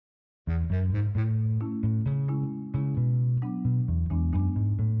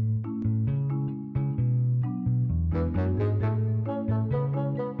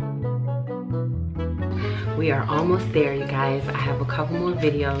We are almost there, you guys. I have a couple more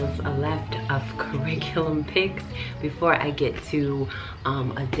videos left of curriculum pics before I get to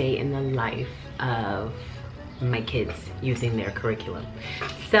a day in the life of my kids using their curriculum.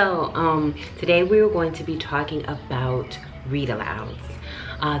 So today we are going to be talking about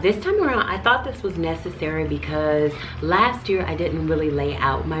read-alouds. This time around, I thought this was necessary because last year I didn't really lay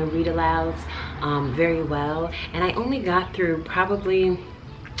out my read-alouds very well, and I only got through probably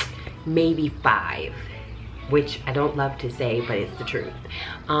maybe 5, which I don't love to say, but it's the truth.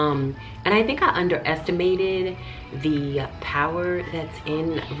 And I think I underestimated the power that's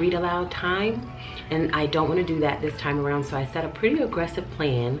in read aloud time, and I don't want to do that this time around. So I set a pretty aggressive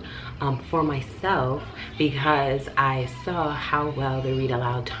plan for myself because I saw how well the read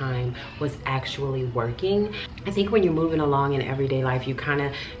aloud time was actually working. I think when you're moving along in everyday life, you kind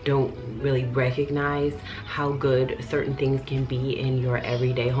of don't really recognize how good certain things can be in your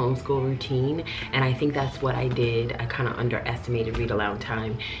everyday homeschool routine, and I think that's what I did. I kind of underestimated read aloud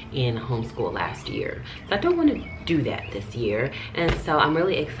time in homeschool last year, so I don't want to do that this year. And so I'm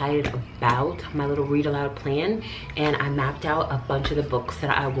really excited about my little read aloud plan, and I mapped out a bunch of the books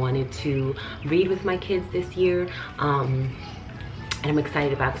that I wanted to read with my kids this year, and I'm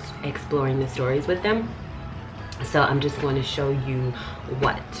excited about exploring the stories with them. So I'm just going to show you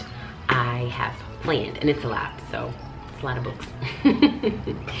what I have planned, and it's a lot, so it's a lot of books.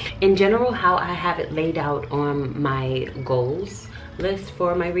 In general, how I have it laid out on my goals list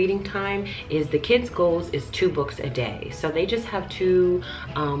for my reading time is the kids' goals is 2 books a day. So they just have 2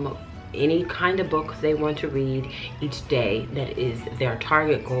 any kind of book they want to read each day that is their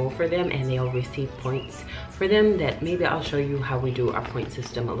target goal for them, and they'll receive points for them. That maybe I'll show you how we do our point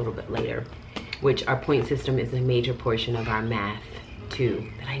system a little bit later, which our point system is a major portion of our math too,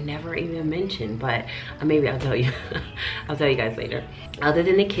 that I never even mentioned, but maybe I'll tell you. I'll tell you guys later. Other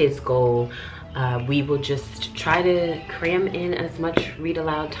than the kids' goal, we will just try to cram in as much read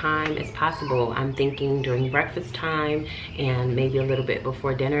aloud time as possible. I'm thinking during breakfast time and maybe a little bit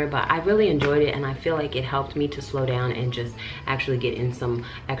before dinner, but I really enjoyed it, and I feel like it helped me to slow down and just actually get in some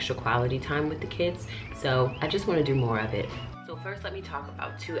extra quality time with the kids. So I just want to do more of it. So first, let me talk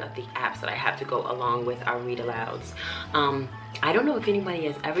about 2 of the apps that I have to go along with our read-alouds. I don't know if anybody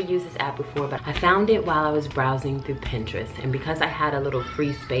has ever used this app before, but I found it while I was browsing through Pinterest. And because I had a little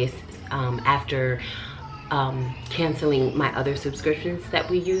free space after canceling my other subscriptions that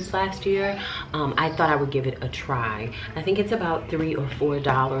we used last year, I thought I would give it a try. I think it's about $3 or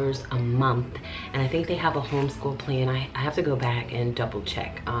 $4 a month, and I think they have a homeschool plan. I have to go back and double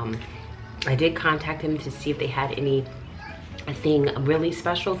check. I did contact them to see if they had anything really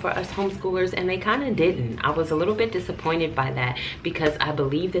special for us homeschoolers, and they kind of didn't. I was a little bit disappointed by that because I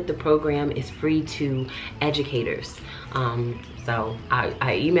believe that the program is free to educators. So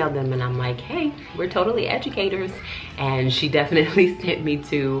I emailed them and I'm like, hey, we're totally educators, and she definitely sent me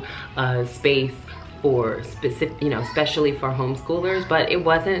to a space for specific, especially for homeschoolers, but it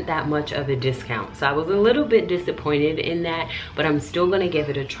wasn't that much of a discount. So I was a little bit disappointed in that, but I'm still gonna give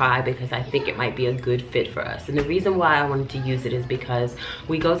it a try because I think it might be a good fit for us. And the reason why I wanted to use it is because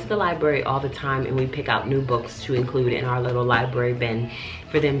we go to the library all the time and we pick out new books to include in our little library bin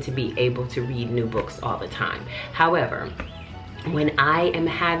for them to be able to read new books all the time. However, when I am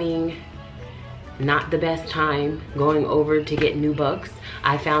having not the best time going over to get new books,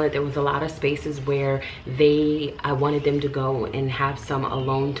 I found that there was a lot of spaces where I wanted them to go and have some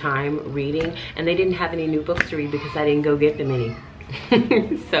alone time reading, and they didn't have any new books to read because I didn't go get them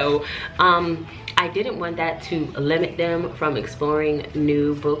any. So I didn't want that to limit them from exploring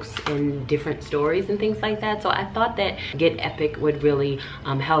new books and different stories and things like that. So I thought that Get Epic would really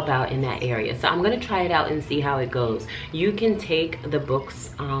help out in that area. So I'm gonna try it out and see how it goes. You can take the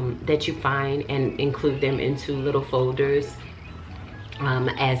books that you find and include them into little folders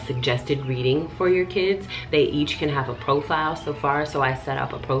as suggested reading for your kids. They each can have a profile so far, so I set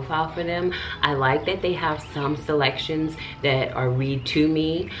up a profile for them. I like that they have some selections that are read to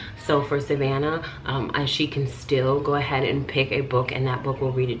me. So for Savannah, she can still go ahead and pick a book, and that book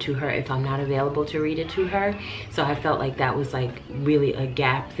will read it to her if I'm not available to read it to her. So I felt like that was like really a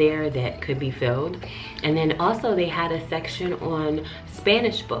gap there that could be filled. And then also they had a section on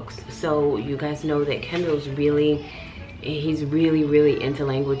Spanish books. So you guys know that Kendall's he's really into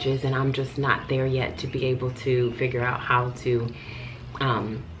languages, and I'm just not there yet to be able to figure out how to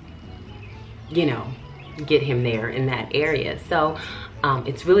get him there in that area. So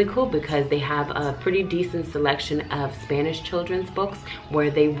it's really cool because they have a pretty decent selection of Spanish children's books where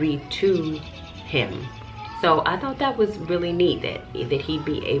they read to him. So I thought that was really neat that he'd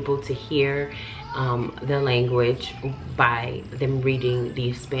be able to hear the language by them reading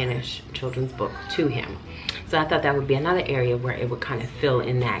the Spanish children's book to him. So I thought that would be another area where it would kind of fill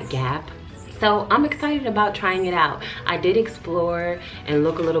in that gap. So I'm excited about trying it out. I did explore and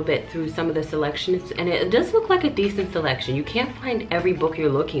look a little bit through some of the selections, and it does look like a decent selection. You can't find every book you're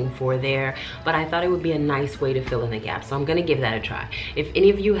looking for there, but I thought it would be a nice way to fill in the gap. So I'm gonna give that a try. If any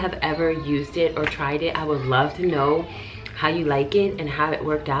of you have ever used it or tried it, I would love to know how you like it and how it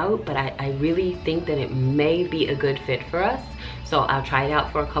worked out. But I really think that it may be a good fit for us. So I'll try it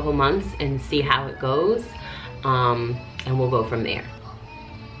out for a couple months and see how it goes, and we'll go from there.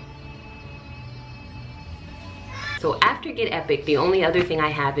 So after Get Epic, the only other thing I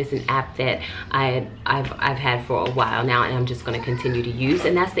have is an app that I've had for a while now, and I'm just going to continue to use,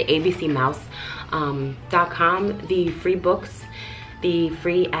 and that's the abcmouse.com. The free books, the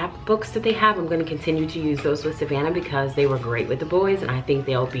free app books that they have, I'm going to continue to use those with Savannah because they were great with the boys, and I think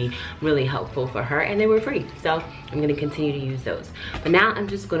they'll be really helpful for her, and they were free. So I'm going to continue to use those. But now I'm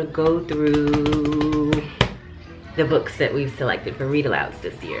just going to go through the books that we've selected for read-alouds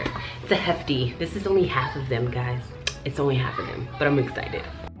this year. It's a hefty, this is only half of them, guys. It's only half of them, but I'm excited.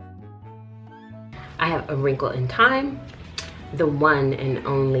 I have A Wrinkle in Time, The One and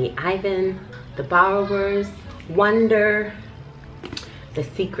Only Ivan, The Borrowers, Wonder, The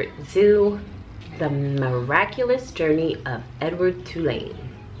Secret Zoo, The Miraculous Journey of Edward Tulane.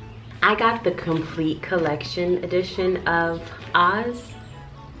 I got the complete collection edition of Oz.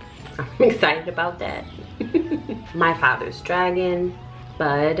 I'm excited about that. My Father's Dragon,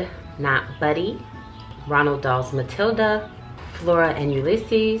 Bud, Not Buddy, Ronald Dahl's Matilda, Flora and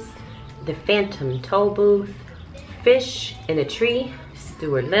Ulysses, The Phantom Toll Booth, Fish in a Tree,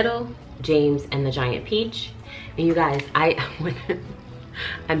 Stuart Little, James and the Giant Peach. And you guys,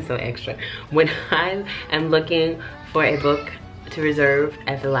 I'm so extra. When I am looking for a book to reserve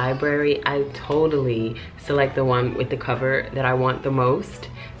at the library, I totally select the one with the cover that I want the most.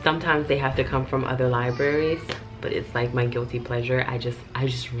 Sometimes they have to come from other libraries, but it's like my guilty pleasure. I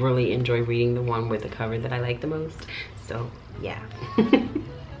just really enjoy reading the one with the cover that I like the most. So yeah.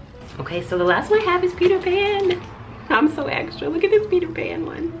 Okay, so the last one I have is Peter Pan. I'm so extra. Look at this Peter Pan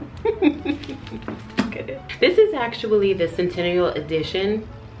one. Look at it. This is actually the Centennial Edition.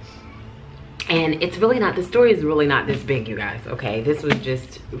 And it's really not, the story is really not this big, you guys, okay? This was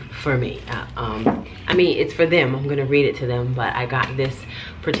just for me. I mean, it's for them. I'm gonna read it to them, but I got this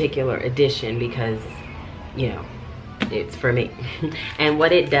particular edition because, you know, it's for me. And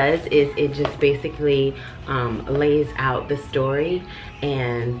what it does is it just basically lays out the story,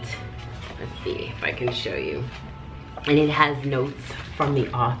 and let's see if I can show you. And it has notes from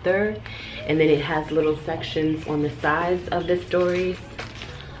the author, and then it has little sections on the sides of the stories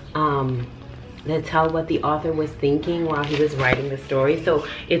that tell what the author was thinking while he was writing the story. So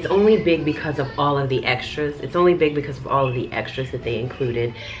it's only big because of all of the extras. It's only big because of all of the extras that they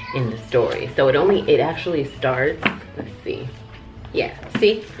included in the story. So it actually starts, let's see. Yeah,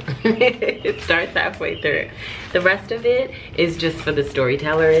 see? It starts halfway through. The rest of it is just for the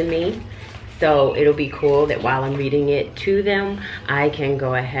storyteller and me. So it'll be cool that while I'm reading it to them, I can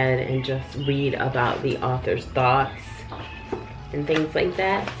go ahead and just read about the author's thoughts and things like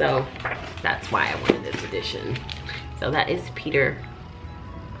that. So that's why I wanted this edition. So that is Peter,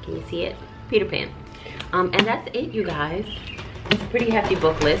 can you see it? Peter Pan. And that's it, you guys. It's a pretty hefty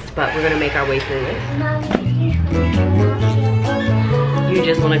book list, but we're gonna make our way through it. You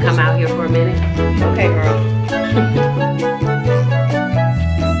just wanna come out here for a minute? Okay, girl.